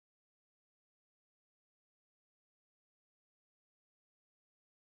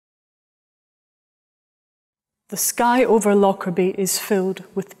The sky over Lockerbie is filled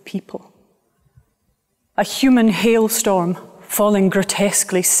with people. A human hailstorm falling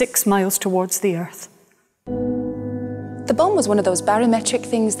grotesquely 6 miles towards the earth. The bomb was one of those barometric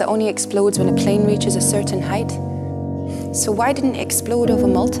things that only explodes when a plane reaches a certain height. So why didn't it explode over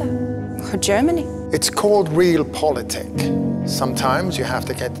Malta or Germany? It's called realpolitik. Sometimes you have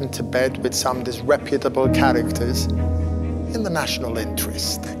to get into bed with some disreputable characters in the national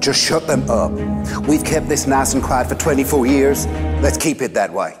interest. Just shut them up. We've kept this nice and quiet for 24 years. Let's keep it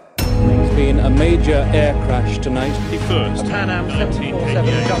that way. There's been a major air crash tonight. The first Pan Am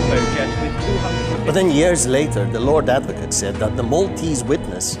 747 jumbo jet with 200... But then years later, the Lord Advocate said that the Maltese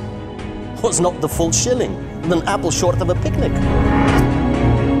witness was not the full shilling, and an apple short of a picnic.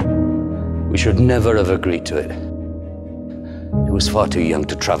 We should never have agreed to it. He was far too young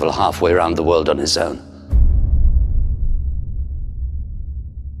to travel halfway around the world on his own.